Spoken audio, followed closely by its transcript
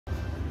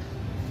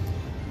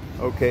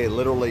Okay,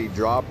 literally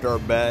dropped our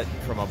bet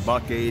from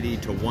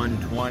 $1.80 to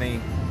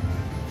 $1.20.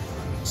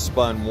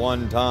 Spun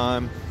one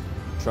time,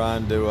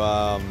 trying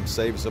to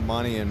save some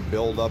money and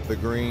build up the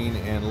green,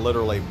 and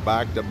literally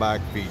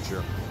back-to-back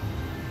feature.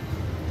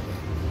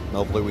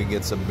 Hopefully we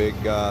get some big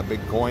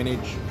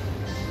coinage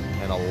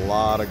and a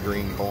lot of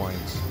green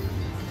coins.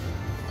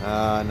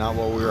 Not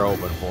what we were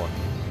hoping for.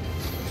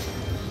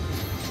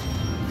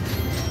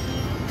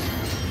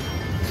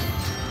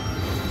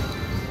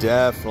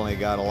 Definitely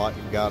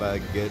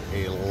gotta get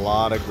a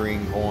lot of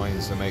green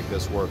coins to make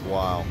this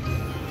worthwhile.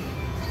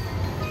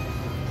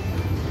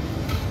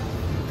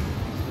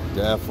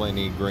 Definitely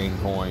need green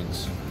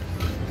coins.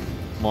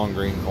 Come on,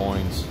 green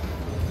coins.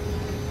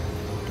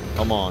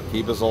 Come on,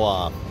 keep us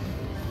alive.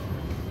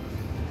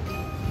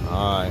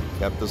 Alright,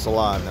 kept us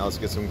alive. Now let's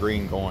get some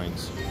green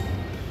coins.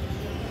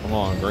 Come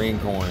on, green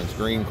coins,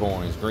 green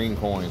coins, green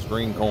coins,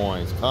 green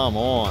coins. Come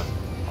on.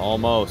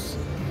 Almost.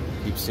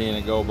 Keep seeing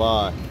it go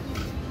by.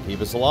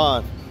 Keep us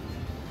alive.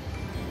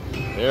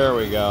 There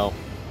we go.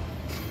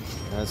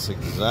 That's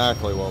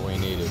exactly what we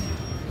needed.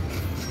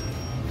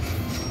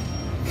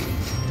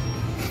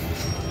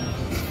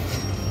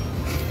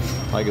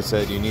 Like I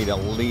said, you need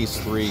at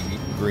least 3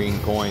 green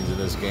coins in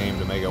this game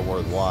to make it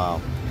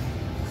worthwhile.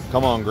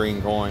 Come on,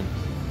 green coin.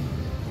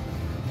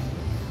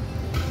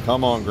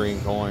 Come on,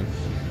 green coin.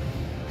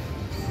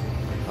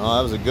 Oh,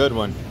 that was a good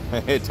one.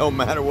 It don't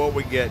matter what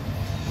we get.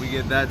 We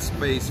get that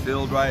space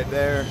filled right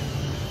there.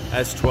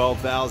 That's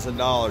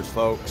 $12,000,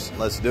 folks.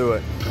 Let's do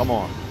it. Come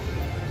on.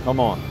 Come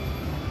on.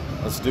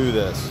 Let's do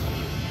this.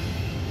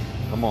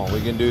 Come on,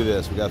 we can do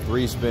this. We got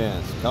 3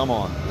 spins. Come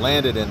on,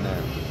 land it in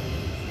there.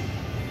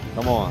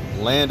 Come on,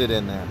 land it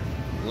in there.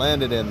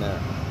 Land it in there.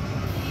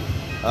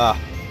 Ah.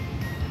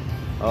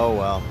 Oh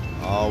well,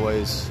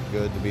 always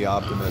good to be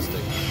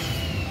optimistic.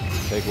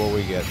 Take what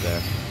we get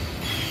there.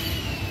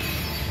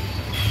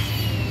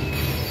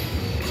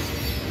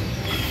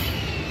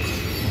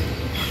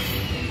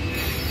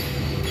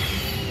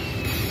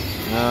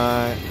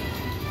 Alright.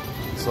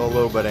 So a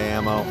little bit of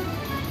ammo.